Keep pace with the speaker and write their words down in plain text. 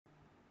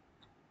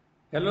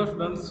Hello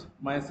students,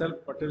 myself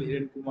Patel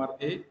Hiren Kumar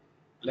A,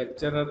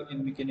 lecturer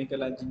in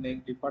Mechanical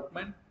Engineering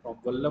Department from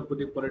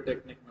Vallabhpuri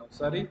Polytechnic,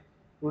 Navsari.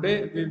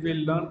 Today we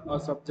will learn a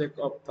subject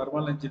of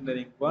Thermal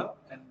Engineering 1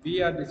 and we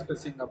are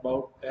discussing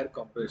about air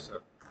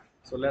compressor.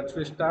 So let's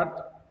we start.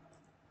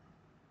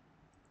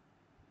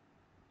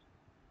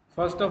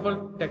 First of all,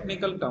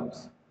 technical terms.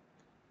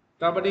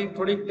 તો આ બધી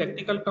થોડી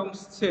technical terms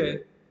છે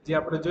જે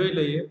આપણે જોઈ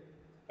લઈએ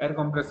air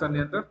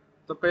કોમ્પ્રેસરની અંદર.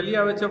 તો પહેલી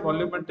આવે છે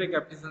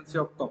વોલ્યુમેટ્રિક એફિશિયન્સી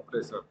ઓફ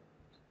કોમ્પ્રેસર.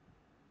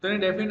 તો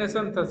એની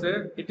ડેફિનેશન થશે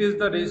it is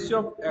the ratio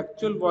of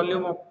actual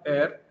volume of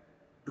air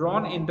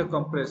drone in the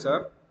compressor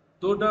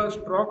to the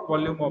stroke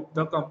volume of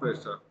the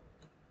compressor.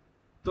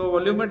 તો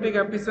વોલ્યુમેટ્રિક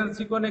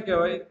એફિશિયન્સી કોને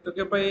કહેવાય? તો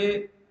કે ભાઈ એ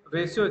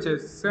રેશિયો છે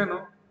શેનો?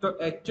 તો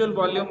actual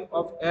volume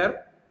of air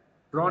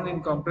drone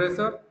in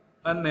compressor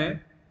અને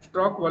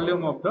stroke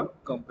volume of the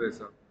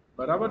compressor.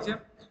 બરાબર છે.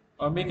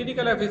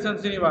 મિકેનિકલ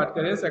એફિશિયન્સીની વાત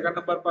કરીએ, સેકન્ડ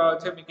નંબર પર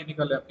આવે છે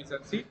mechanical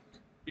efficiency.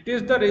 It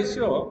is the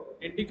ratio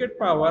indicate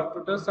power to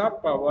the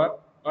shaft power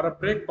or a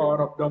brake power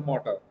of the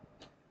motor.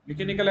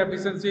 Mechanical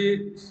efficiency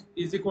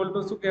is equal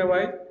to શું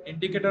કહેવાય?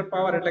 Indicator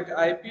power એટલે કે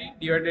IP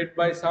divided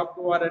by shaft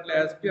power એટલે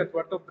SP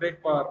અથવા તો break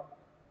power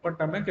પણ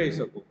તમે કહી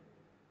શકો.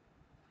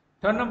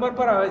 થર્ડ નંબર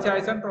પર આવે છે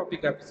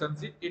isentropic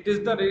efficiency. It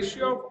is the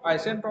ratio of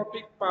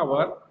isentropic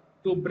power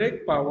to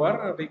break power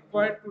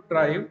required to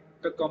drive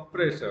the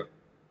compressor.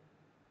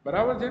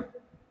 બરાબર છે.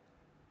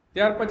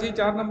 ત્યાર પછી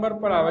 4 નંબર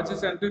પર આવે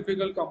છે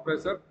centrifugal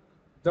compressor.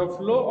 The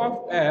flow of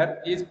air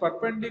is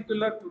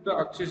perpendicular to the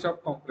axis of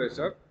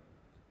compressor.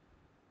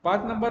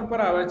 5 number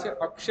પર આવે છે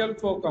axial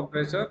flow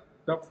compressor.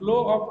 The flow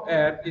of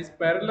air is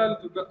parallel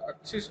to the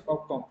axis of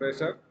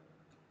compressor.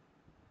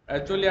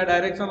 Actually આ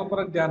ડાયરેક્શન ઉપર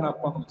જ ધ્યાન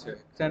આપવાનું છે.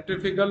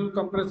 સેન્ટ્રીફ્યુગલ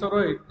કમ્પ્રેસર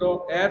હોય તો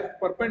એર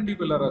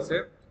પરપેન્ડિક્યુલર હશે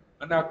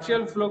અને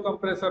axial flow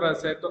compressor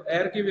હશે તો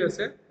એર કેવી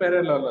હશે?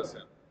 પેરેલલ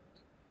હશે.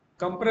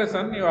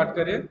 કમ્પ્રેશન ની વાત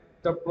કરીએ,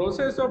 the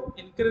process of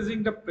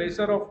increasing the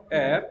pressure of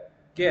air,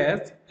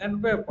 gas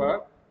and vapor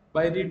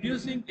by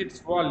reducing its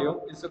volume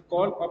is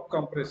called of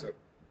compressor.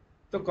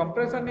 તો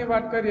કમ્પ્રેસર ની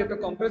વાત કરીએ તો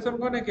કમ્પ્રેસર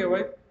કોને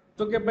કહેવાય?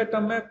 તો કે ભાઈ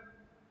તમે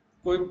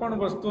કોઈ પણ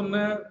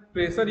વસ્તુને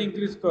પ્રેશર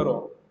ઇન્ક્રીઝ કરો,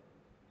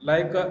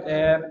 લાઈક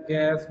એર,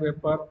 ગેસ,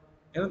 વેપર,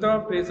 એનું તમે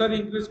પ્રેશર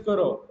ઇન્ક્રીઝ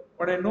કરો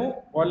પણ એનું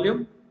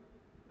વોલ્યુમ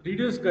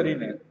રિડ્યુસ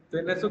કરીને તો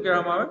એને શું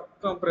કહેવામાં આવે?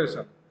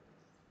 Compression.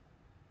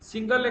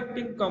 Single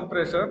acting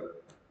compressor,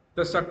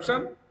 the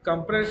suction,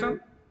 compression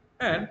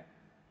and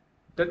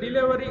the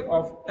delivery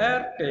of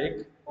air take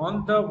on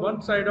the one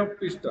side of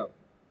piston.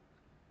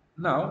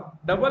 Now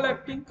double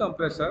acting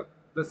compressor,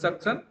 the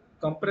suction,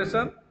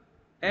 compression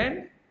and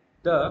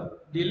the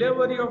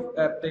delivery of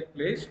air take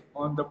place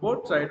on the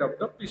both side of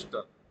the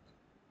piston.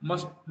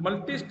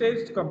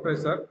 Multi-stage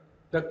compressor,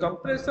 the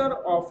compressor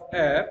of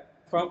air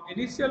from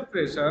initial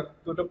pressure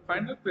to the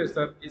final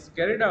pressure is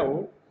carried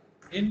out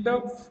in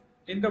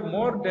the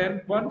more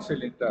than one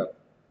cylinder.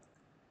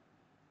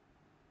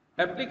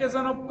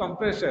 Application of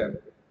compressor: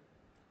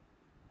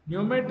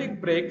 pneumatic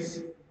brakes,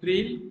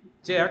 drill,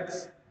 jacks,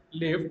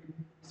 lift,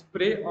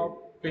 spray of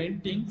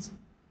paintings,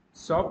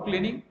 shop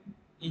cleaning,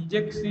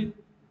 injecting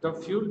the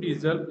fuel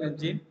diesel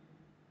engine,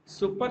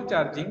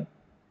 supercharging,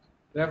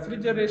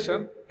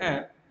 refrigeration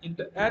and in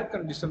the air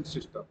conditioning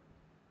system.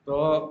 તો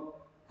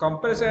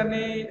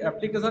કમ્પ્રેસરની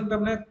application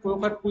તમને કોઈ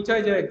વખત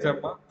પૂછાઈ જાય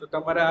એક્ઝામમાં તો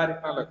તમારે આ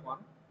રીતના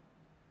લખવાનું.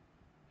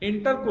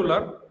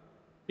 Intercooler,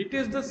 it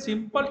is the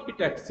simple heat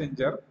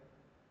exchanger.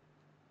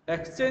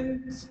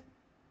 Exchange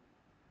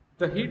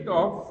the heat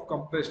of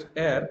compressed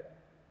air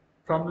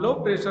from low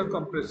pressure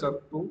compressor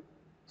to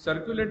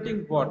circulating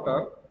water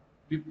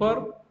before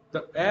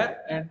the air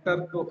enter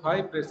to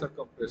high pressure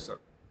compressor.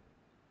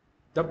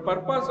 The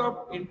purpose of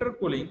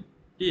intercooling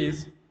is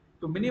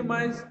to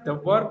minimize the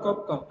work of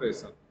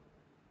compression.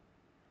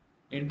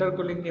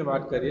 Intercooling ની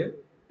વાત કરીએ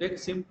એક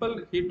simple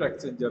heat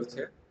exchanger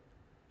છે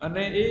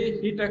અને એ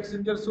heat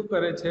exchanger શું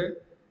કરે છે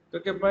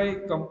તો કે ભાઈ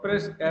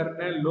compress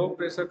એરને low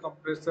pressure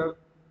compressor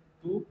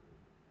to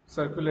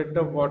circulate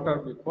the water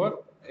before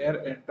air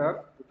enter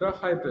to the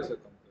high pressure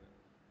compressor.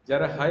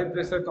 જ્યારે હાઈ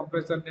પ્રેશર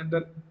કમ્પ્રેસરની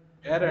અંદર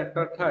એર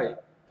એન્ટર થાય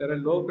ત્યારે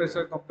લો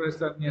પ્રેશર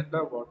કમ્પ્રેસરની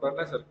અંદર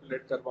વોટરને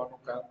સર્ક્યુલેટ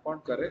કરવાનું કામ પણ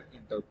કરે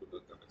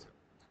ઇન્ટરકુલર કરે છે.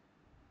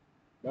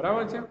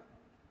 બરાબર છે.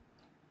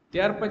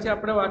 ત્યાર પછી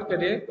આપણે વાત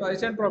કરીએ તો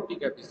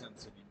isentropic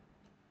એફિશિયન્સીની.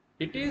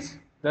 It is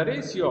the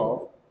ratio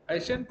of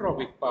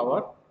isentropic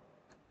power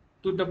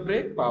to the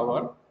break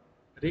power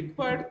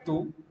required to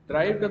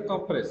drive the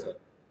compressor.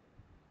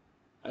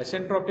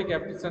 Isentropic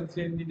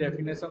એફિશિયન્સીની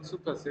definition શું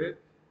થશે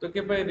તો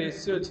કે ભાઈ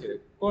રેશિયો છે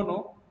કોનો?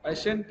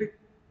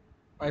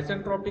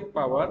 આઇસેન્ટ્રોપિક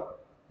પાવર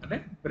અને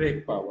break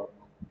power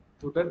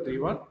to the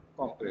driven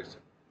compressor.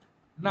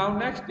 Now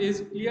next is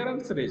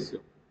clearance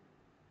ratio.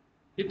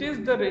 It is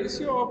the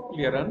ratio of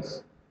clearance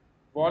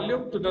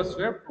volume to the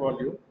swept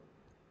volume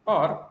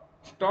or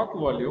stock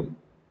volume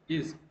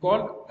is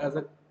called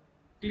as a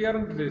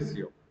clearance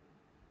ratio.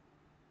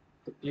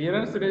 તો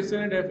clearance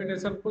રેશિયોની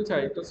definition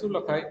પૂછાય તો શું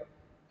લખાય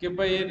કે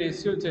ભાઈ એ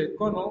ratio છે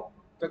કોનો?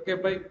 તો કે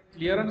ભાઈ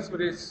clearance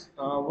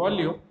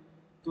volume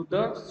to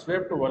the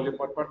swept volume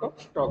અથવા તો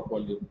stock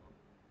volume.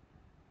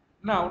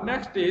 Now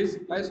next is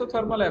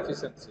isothermal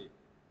efficiency.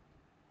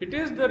 It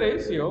is the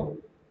ratio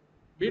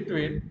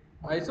between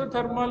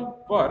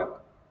isothermal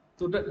work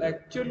to the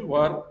actual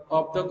work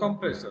of the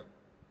compressor.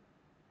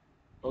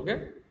 Okay.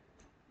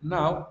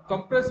 Now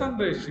compression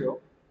ratio,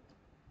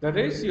 the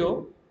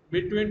ratio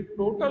between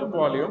total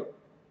volume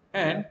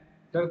and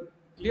the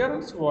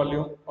clearance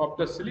volume of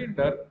the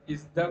cylinder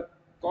is the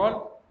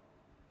called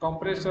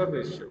compressor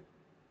ratio.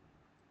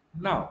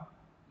 Now,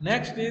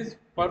 next is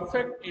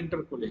perfect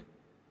intercooling.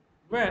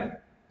 When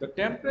the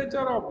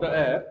temperature of the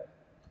air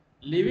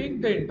leaving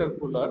the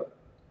intercooler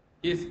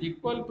is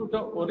equal to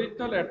the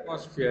original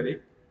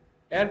atmospheric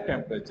air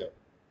temperature,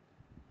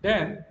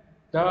 then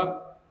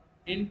the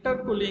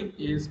intercooling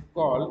is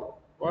called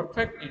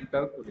perfect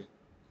intercooling.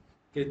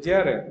 કે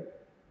જ્યારે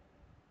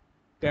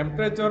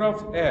temperature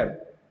of air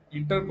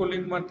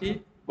ઇન્ટરકુલિંગમાંથી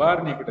બહાર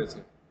નીકળે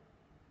છે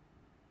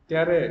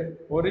ત્યારે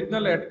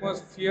original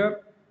atmosphere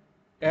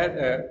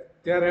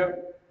ત્યારે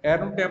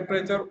એરનું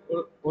temperature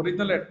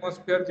original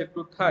atmosphere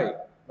જેટલું થાય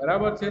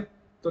બરાબર છે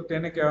તો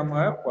તેને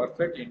કહેવામાં આવે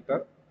પરફેક્ટ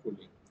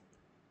ઇન્ટરકુલિંગ.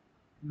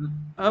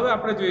 હવે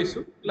આપણે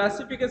જોઈશું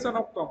ક્લાસિફિકેશન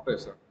ઓફ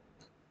કમ્પ્રેસર.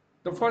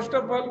 તો first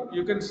of all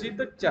you can see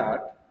the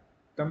chart.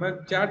 તમે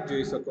ચાર્ટ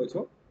જોઈ શકો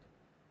છો.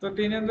 તો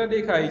તેની અંદર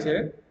દેખાય છે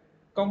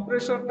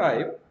compressor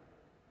type.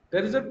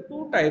 There is a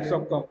two types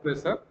of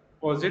compressor,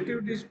 positive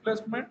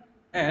displacement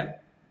and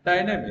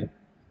dynamic.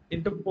 In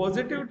the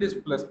positive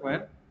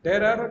displacement,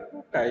 there are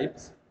two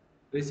types,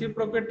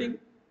 reciprocating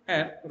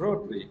and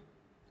rotary.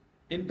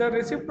 In the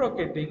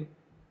reciprocating,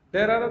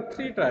 there are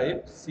three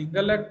types,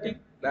 single acting,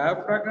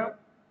 diaphragm,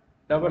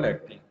 double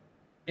acting.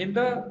 In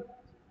the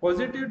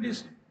positive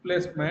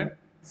displacement,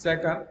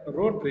 second,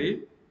 rotary.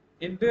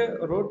 In the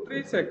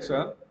rotary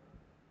section,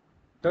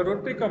 the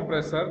rotary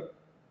compressor,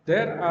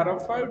 there are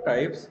five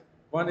types.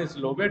 One is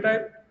Lobe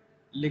type,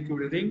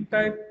 liquid ring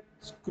type,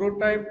 screw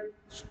type,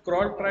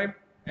 scroll type,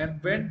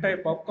 and vent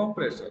type of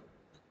compressor.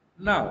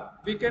 Now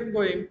we can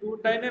go into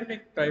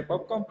dynamic type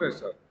of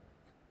compressor.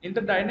 In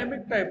the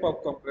dynamic type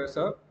of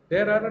compressor,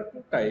 there are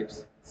two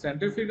types,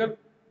 centrifugal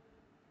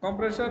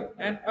compressor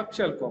and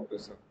axial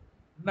compressor.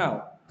 Now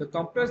the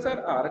compressor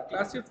are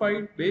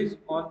classified based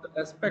on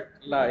the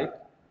aspect like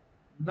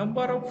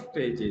number of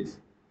stages.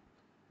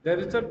 There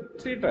is a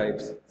three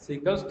types,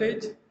 single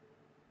stage,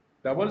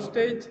 double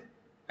stage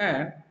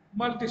and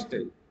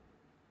multi-stage.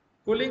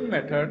 Cooling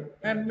method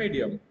and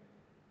medium.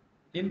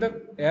 In the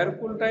air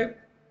cool type,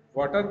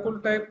 water cool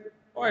type,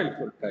 oil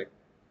cool type.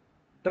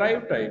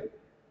 Drive type,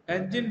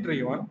 engine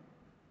driven,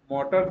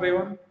 motor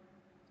driven,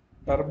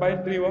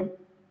 turbine driven,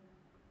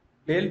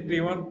 belt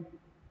driven,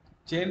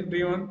 chain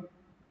driven,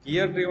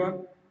 gear driven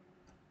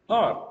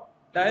or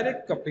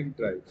direct coupling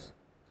drives.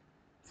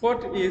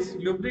 Fourth is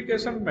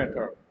lubrication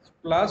method,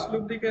 splash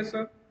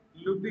lubrication,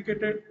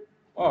 lubricated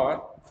or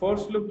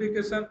forced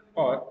lubrication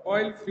or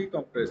oil-free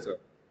compressor.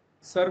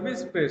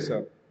 Service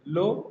pressure,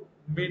 low,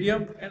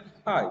 medium and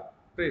high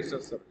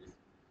pressure service.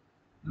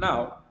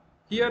 Now,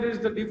 here is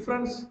the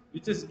difference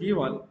which is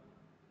given,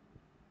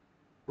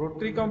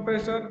 rotary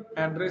compressor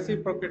and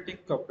reciprocating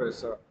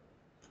compressor,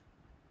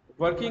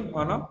 working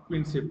on a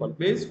principle,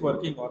 base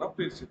working on a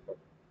principle.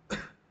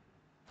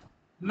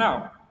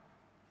 Now,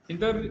 in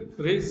the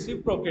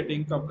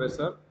reciprocating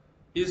compressor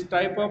is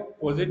type of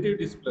positive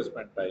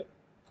displacement type.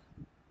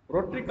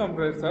 Rotary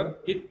compressor,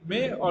 it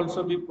may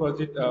also be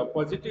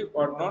positive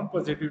or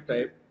non-positive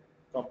type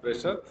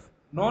compressor.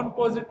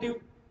 Non-positive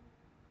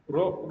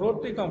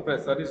rotary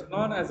compressor is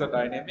known as a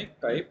dynamic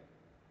type.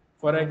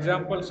 For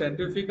example,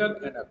 centrifugal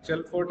and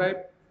axial flow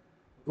type.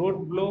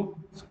 Root blow,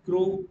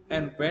 screw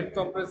and vent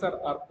compressor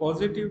are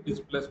positive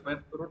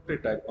displacement rotary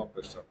type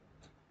compressor.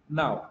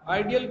 Now,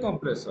 ideal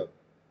compressor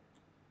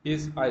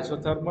is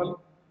isothermal.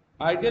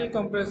 Ideal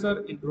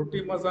compressor in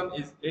rotary motion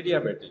is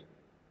adiabatic.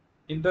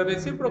 In the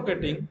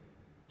reciprocating,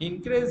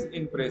 increase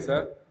in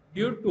pressure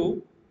due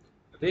to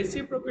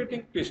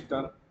reciprocating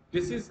piston,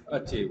 this is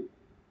achieved.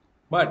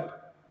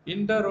 But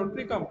in the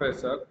rotary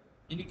compressor,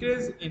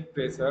 increase in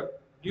pressure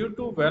due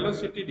to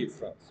velocity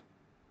difference.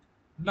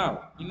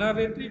 Now, in a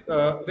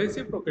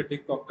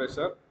reciprocating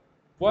compressor,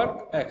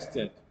 work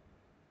exchange.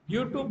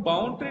 Due to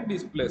boundary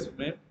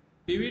displacement,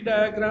 PV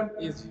diagram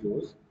is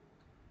used.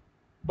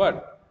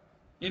 But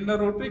in a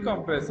rotary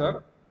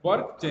compressor,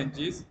 work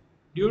changes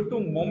due to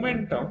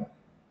momentum,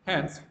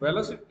 hence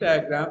velocity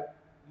diagram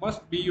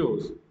must be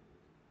used.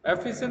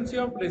 Efficiency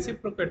of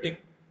reciprocating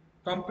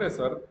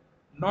compressor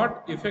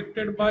not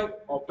affected by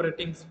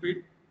operating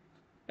speed.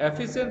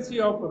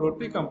 Efficiency of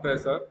rotary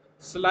compressor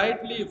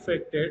slightly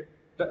affected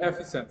the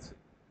efficiency.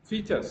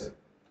 Features.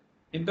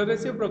 In the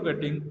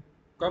reciprocating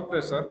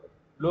compressor,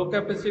 low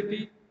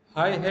capacity,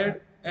 high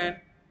head and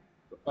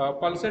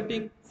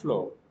pulsating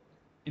flow.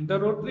 In the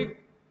rotary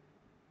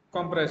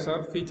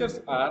compressor,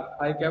 features are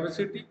high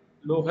capacity,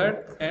 low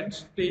head and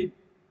steady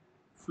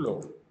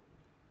flow.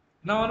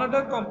 Now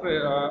another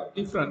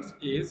difference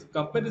is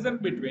comparison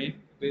between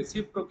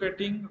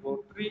reciprocating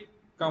rotary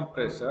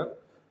compressor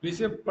which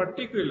is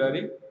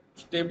particularly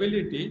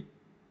stability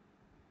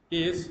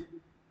is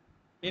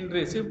in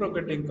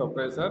reciprocating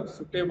compressor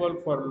suitable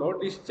for low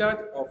discharge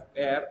of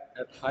air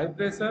at high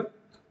pressure,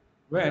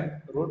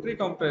 when rotary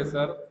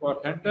compressor for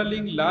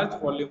handling large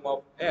volume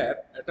of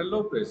air at a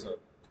low pressure.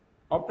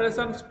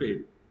 Operation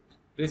speed.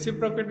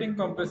 Reciprocating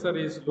compressor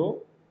is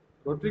low,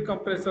 rotary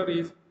compressor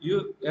is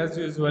as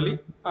usually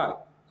high.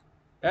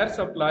 Air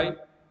supply,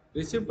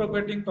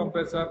 reciprocating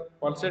compressor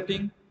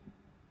pulsating,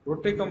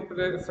 rotary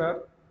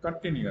compressor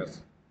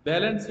continuous.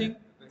 Balancing,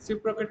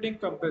 reciprocating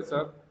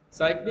compressor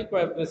cyclic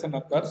vibration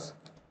occurs,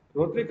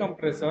 rotary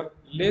compressor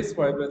less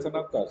vibration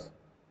occurs.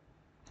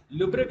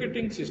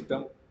 Lubricating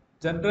system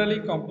generally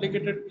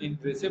complicated in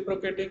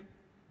reciprocating,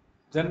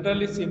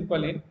 generally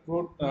simple in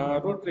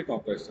rotary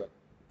compressor.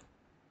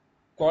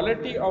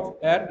 Quality of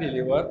air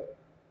delivered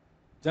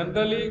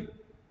generally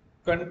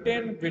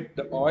contained with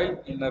the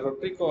oil in a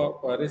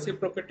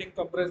reciprocating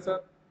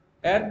compressor.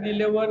 Air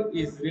delivered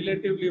is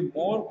relatively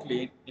more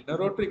clean in a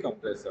rotary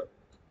compressor.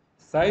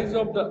 Size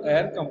of the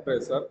air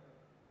compressor.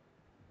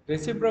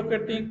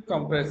 Reciprocating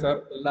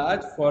compressor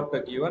large for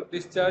the given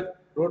discharge,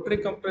 rotary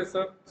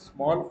compressor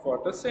small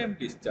for the same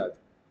discharge.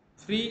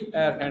 Free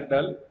air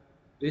handle,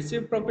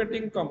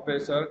 reciprocating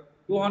compressor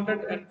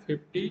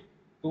 250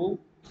 to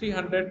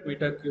 300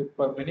 meter cube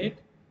per minute,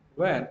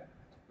 when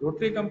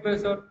rotary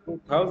compressor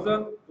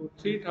 2000 to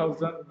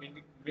 3000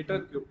 meter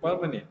cube per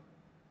minute.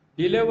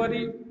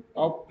 Delivery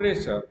of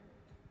pressure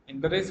in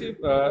the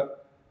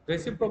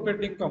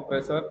reciprocating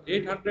compressor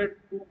 800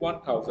 to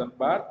 1000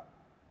 bar,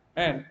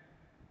 and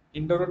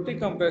in the rotary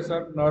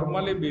compressor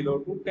normally below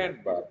to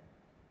 10 bar.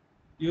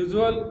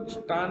 Usual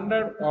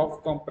standard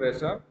of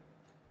compressor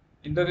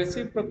in the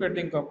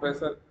reciprocating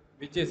compressor,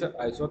 which is a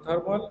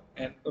isothermal,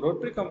 and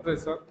rotary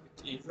compressor,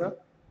 which is a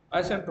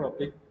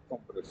isentropic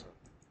compressor.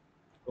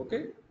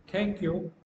 Okay, thank you.